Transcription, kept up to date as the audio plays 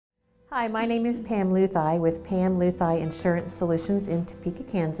Hi, my name is Pam Luthi with Pam Luthi Insurance Solutions in Topeka,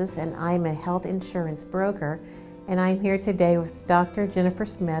 Kansas, and I'm a health insurance broker. And I'm here today with Dr. Jennifer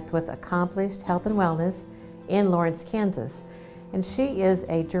Smith with Accomplished Health and Wellness in Lawrence, Kansas. And she is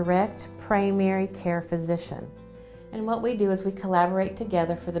a direct primary care physician. And what we do is we collaborate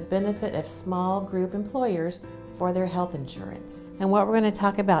together for the benefit of small group employers for their health insurance. And what we're going to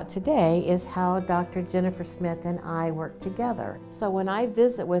talk about today is how Dr. Jennifer Smith and I work together. So when I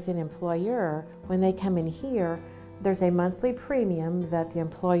visit with an employer, when they come in here, there's a monthly premium that the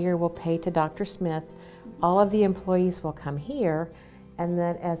employer will pay to Dr. Smith. All of the employees will come here, and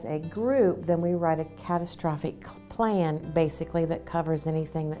then as a group, then we write a catastrophic plan, basically, that covers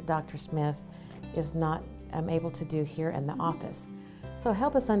anything that Dr. Smith is not able to do here in the office. So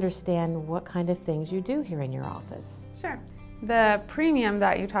help us understand what kind of things you do here in your office. Sure. The premium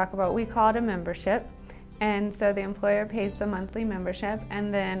that you talk about, we call it a membership. And so the employer pays the monthly membership,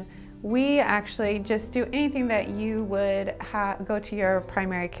 and then we actually just do anything that you would go to your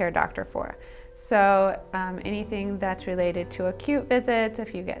primary care doctor for. So anything that's related to acute visits,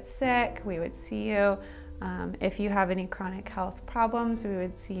 if you get sick, we would see you. If you have any chronic health problems, we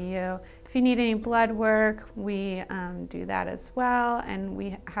would see you. If you need any blood work, we do that as well, and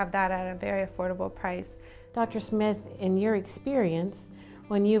we have that at a very affordable price. Dr. Smith, in your experience,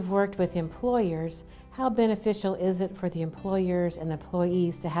 when you've worked with employers, how beneficial is it for the employers and the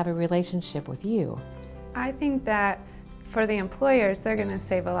employees to have a relationship with you? I think that for the employers, they're going to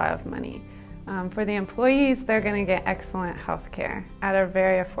save a lot of money. For the employees, they're going to get excellent health care at a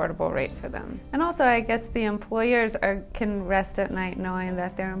very affordable rate for them. And also, I guess the employers can rest at night knowing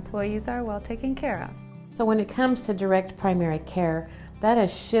that their employees are well taken care of. So when it comes to direct primary care, that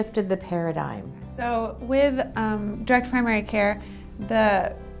has shifted the paradigm. So with direct primary care,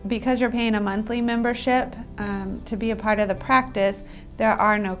 because you're paying a monthly membership to be a part of the practice, there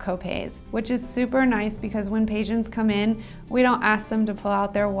are no copays, which is super nice because when patients come in, we don't ask them to pull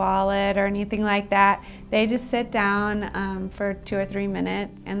out their wallet or anything like that. They just sit down for 2 or 3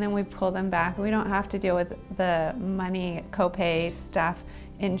 minutes, and then we pull them back. We don't have to deal with the money copay stuff,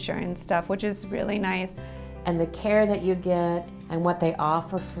 insurance stuff, which is really nice. And the care that you get and what they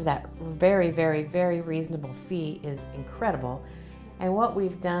offer for that very, very, very reasonable fee is incredible. And what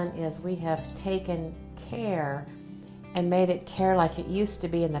we've done is we have taken care and made it care like it used to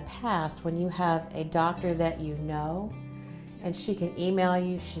be in the past, when you have a doctor that you know, and she can email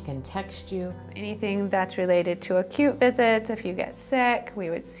you, she can text you. Anything that's related to acute visits, if you get sick, we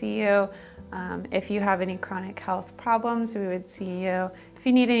would see you. If you have any chronic health problems, we would see you. If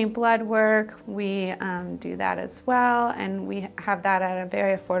you need any blood work, we do that as well, and we have that at a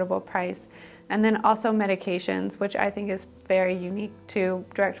very affordable price. And then also medications, which I think is very unique to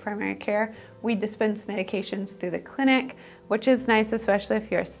direct primary care. We dispense medications through the clinic, which is nice, especially if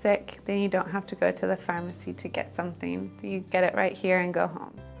you're sick. Then you don't have to go to the pharmacy to get something. You get it right here and go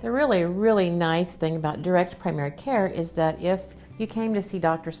home. The really nice thing about direct primary care is that if you came to see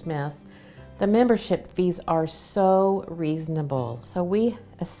Dr. Smith, the membership fees are so reasonable. So we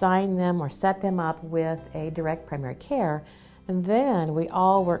assign them or set them up with a direct primary care, and then we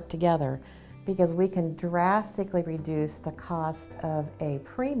all work together, because we can drastically reduce the cost of a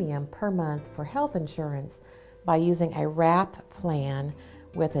premium per month for health insurance by using a wrap plan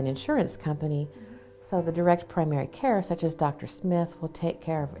with an insurance company. So the direct primary care, such as Dr. Smith, will take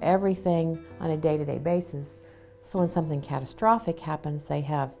care of everything on a day-to-day basis. So when something catastrophic happens, they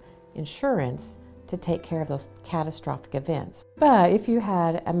have insurance to take care of those catastrophic events. But if you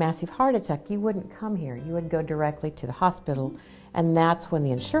had a massive heart attack, you wouldn't come here. You would go directly to the hospital, and that's when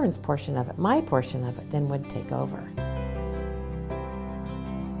the insurance portion of it, my portion of it, then would take over.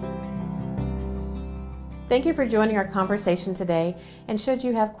 Thank you for joining our conversation today, and should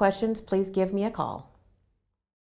you have questions, please give me a call.